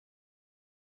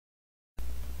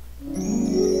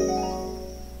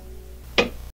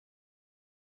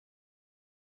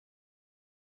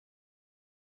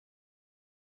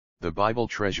The Bible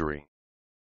Treasury.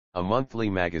 A monthly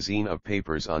magazine of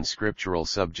papers on scriptural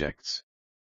subjects.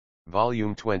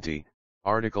 Volume 20,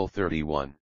 Article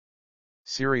 31.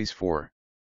 Series 4.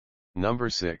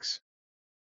 Number 6.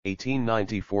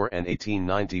 1894 and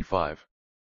 1895.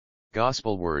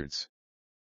 Gospel words.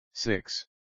 6.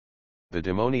 The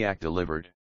demoniac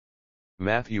delivered.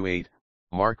 Matthew 8,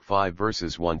 Mark 5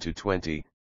 verses 1 to 20,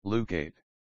 Luke 8.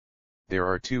 There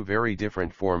are two very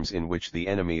different forms in which the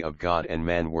enemy of God and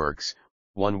man works,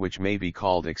 one which may be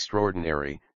called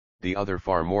extraordinary, the other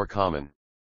far more common.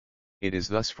 It is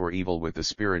thus for evil with the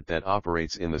spirit that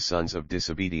operates in the sons of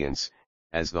disobedience,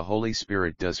 as the Holy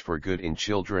Spirit does for good in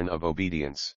children of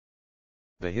obedience.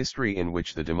 The history in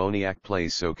which the demoniac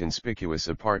plays so conspicuous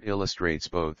a part illustrates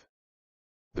both.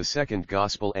 The second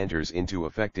gospel enters into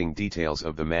affecting details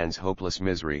of the man's hopeless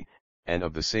misery, and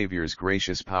of the Savior's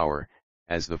gracious power,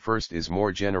 as the first is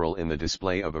more general in the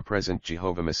display of a present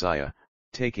Jehovah Messiah,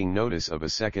 taking notice of a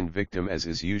second victim as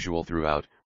is usual throughout,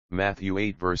 Matthew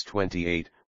 8 verse 28,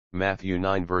 Matthew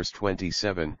 9 verse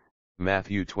 27,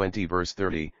 Matthew 20 verse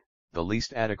 30, the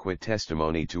least adequate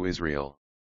testimony to Israel.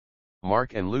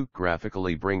 Mark and Luke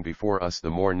graphically bring before us the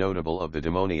more notable of the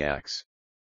demoniacs.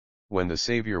 When the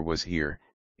Savior was here,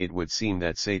 it would seem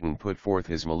that Satan put forth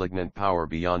his malignant power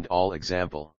beyond all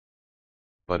example.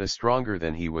 But a stronger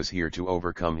than he was here to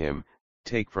overcome him,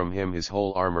 take from him his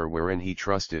whole armor wherein he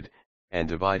trusted, and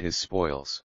divide his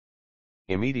spoils.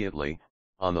 Immediately,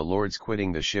 on the Lord's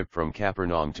quitting the ship from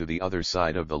Capernaum to the other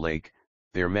side of the lake,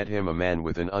 there met him a man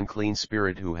with an unclean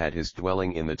spirit who had his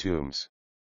dwelling in the tombs.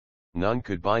 None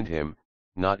could bind him,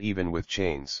 not even with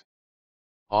chains.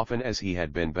 Often as he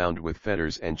had been bound with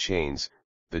fetters and chains,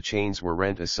 the chains were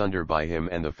rent asunder by him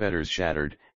and the fetters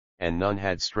shattered, and none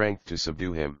had strength to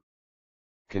subdue him.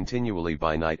 Continually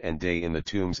by night and day in the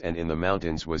tombs and in the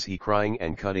mountains was he crying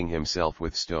and cutting himself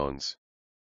with stones.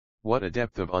 What a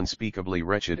depth of unspeakably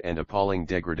wretched and appalling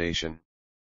degradation!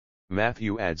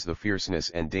 Matthew adds the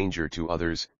fierceness and danger to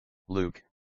others, Luke,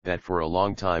 that for a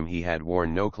long time he had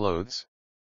worn no clothes.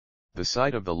 The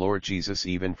sight of the Lord Jesus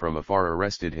even from afar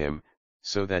arrested him,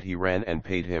 so that he ran and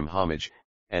paid him homage,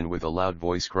 and with a loud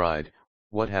voice cried,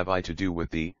 "What have I to do with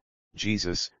thee,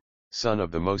 Jesus, Son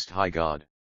of the Most High God?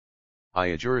 I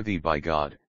adjure thee by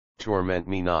God, torment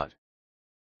me not."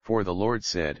 For the Lord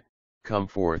said, "Come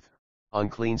forth,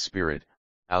 unclean spirit,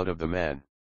 out of the man."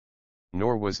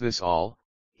 Nor was this all,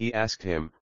 he asked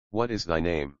him, "What is thy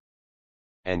name?"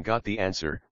 And got the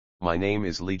answer, "My name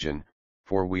is Legion,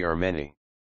 for we are many."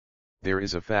 There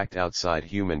is a fact outside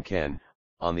human ken,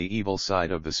 on the evil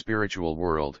side of the spiritual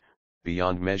world,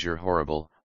 beyond measure horrible,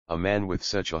 a man with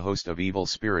such a host of evil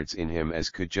spirits in him as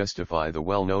could justify the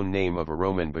well-known name of a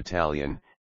Roman battalion,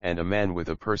 and a man with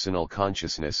a personal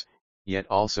consciousness, yet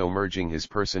also merging his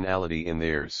personality in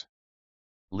theirs.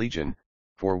 Legion,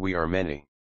 for we are many.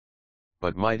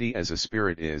 But mighty as a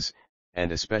spirit is,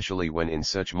 and especially when in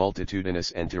such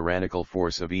multitudinous and tyrannical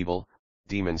force of evil,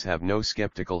 demons have no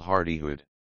skeptical hardihood.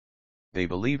 They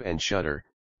believe and shudder,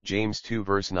 James 2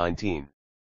 verse 19.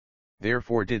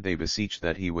 Therefore did they beseech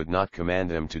that he would not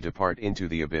command them to depart into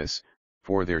the abyss,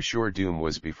 for their sure doom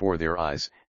was before their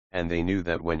eyes, and they knew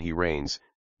that when he reigns,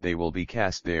 they will be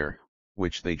cast there,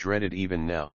 which they dreaded even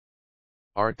now.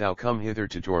 "Art thou come hither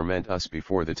to torment us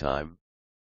before the time?"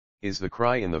 is the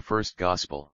cry in the first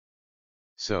gospel.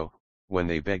 So, when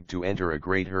they begged to enter a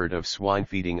great herd of swine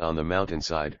feeding on the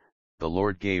mountainside, the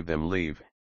Lord gave them leave,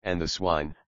 and the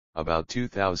swine, about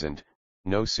 2,000,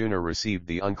 no sooner received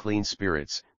the unclean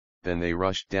spirits, than they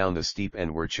rushed down the steep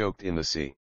and were choked in the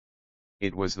sea.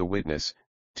 It was the witness,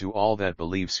 to all that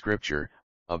believe Scripture,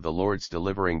 of the Lord's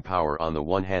delivering power on the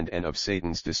one hand and of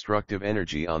Satan's destructive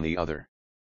energy on the other.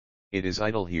 It is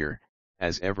idle here,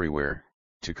 as everywhere,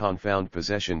 to confound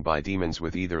possession by demons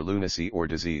with either lunacy or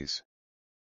disease.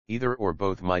 Either or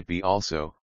both might be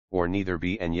also, or neither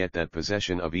be, and yet that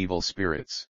possession of evil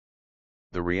spirits.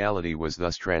 The reality was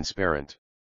thus transparent.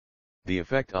 The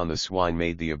effect on the swine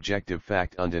made the objective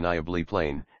fact undeniably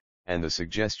plain, and the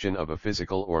suggestion of a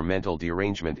physical or mental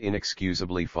derangement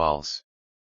inexcusably false.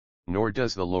 Nor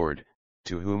does the Lord,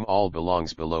 to whom all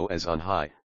belongs below as on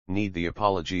high, need the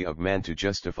apology of man to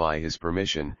justify his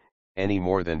permission, any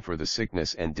more than for the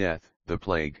sickness and death, the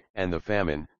plague and the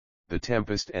famine, the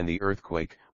tempest and the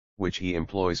earthquake, which he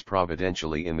employs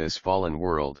providentially in this fallen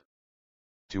world.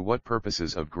 To what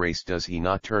purposes of grace does he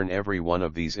not turn every one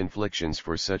of these inflictions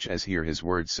for such as hear his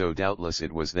word? So doubtless it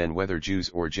was then whether Jews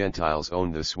or Gentiles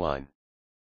owned the swine.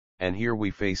 And here we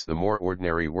face the more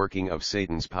ordinary working of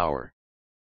Satan's power.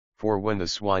 For when the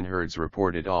swineherds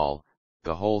reported all,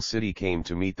 the whole city came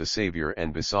to meet the Savior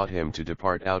and besought him to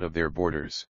depart out of their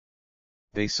borders.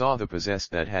 They saw the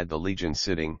possessed that had the legion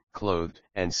sitting, clothed,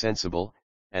 and sensible,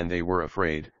 and they were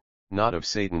afraid, not of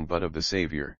Satan but of the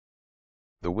Savior.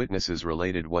 The witnesses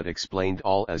related what explained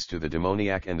all as to the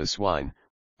demoniac and the swine,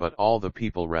 but all the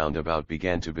people round about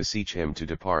began to beseech him to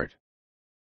depart.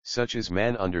 Such is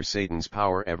man under Satan's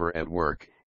power ever at work,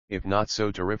 if not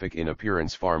so terrific in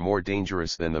appearance far more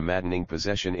dangerous than the maddening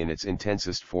possession in its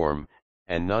intensest form,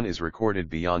 and none is recorded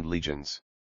beyond legions.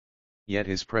 Yet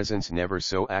his presence never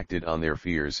so acted on their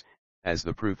fears, as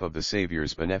the proof of the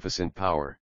Saviour's beneficent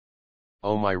power.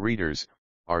 O my readers,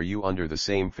 are you under the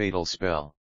same fatal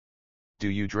spell? Do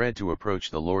you dread to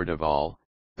approach the Lord of all,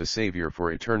 the Saviour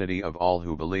for eternity of all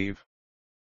who believe?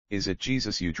 Is it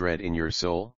Jesus you dread in your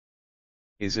soul?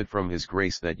 Is it from his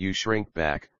grace that you shrink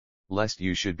back, lest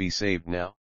you should be saved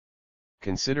now?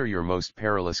 Consider your most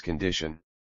perilous condition.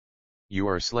 You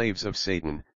are slaves of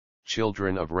Satan,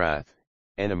 children of wrath,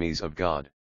 enemies of God.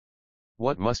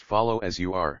 What must follow as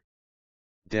you are?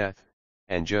 Death,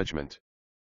 and judgment.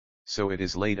 So it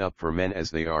is laid up for men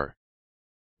as they are.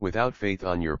 Without faith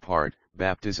on your part,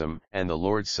 baptism and the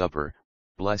Lord's Supper,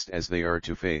 blessed as they are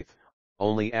to faith,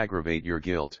 only aggravate your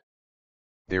guilt.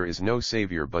 There is no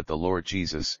Savior but the Lord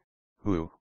Jesus,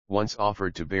 who, once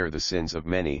offered to bear the sins of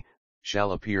many,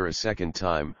 shall appear a second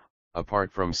time,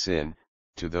 apart from sin,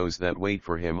 to those that wait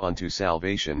for him unto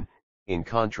salvation, in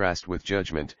contrast with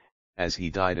judgment, as he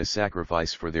died a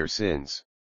sacrifice for their sins.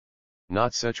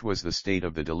 Not such was the state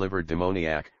of the delivered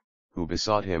demoniac, who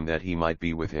besought him that he might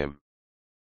be with him.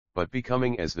 But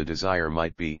becoming as the desire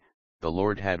might be, the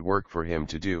Lord had work for him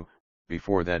to do.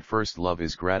 Before that first love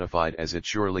is gratified, as it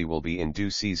surely will be in due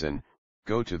season,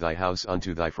 go to thy house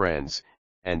unto thy friends,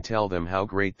 and tell them how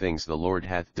great things the Lord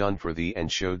hath done for thee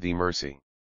and showed thee mercy.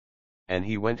 And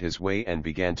he went his way and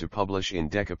began to publish in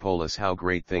Decapolis how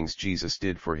great things Jesus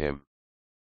did for him.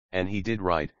 And he did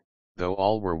right, though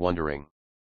all were wondering.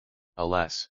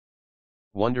 Alas!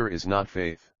 Wonder is not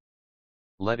faith.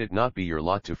 Let it not be your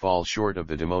lot to fall short of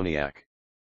the demoniac.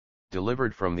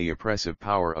 Delivered from the oppressive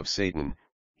power of Satan,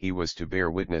 he was to bear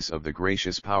witness of the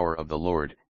gracious power of the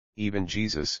Lord, even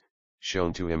Jesus,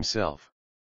 shown to himself.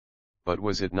 But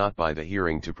was it not by the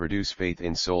hearing to produce faith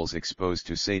in souls exposed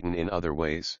to Satan in other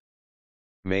ways?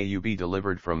 May you be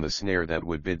delivered from the snare that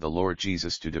would bid the Lord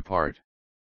Jesus to depart.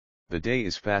 The day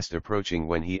is fast approaching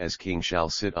when he as King shall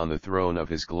sit on the throne of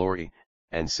his glory,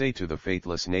 and say to the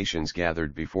faithless nations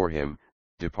gathered before him,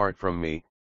 Depart from me,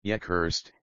 ye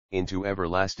cursed, into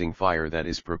everlasting fire that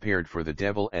is prepared for the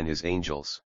devil and his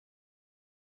angels.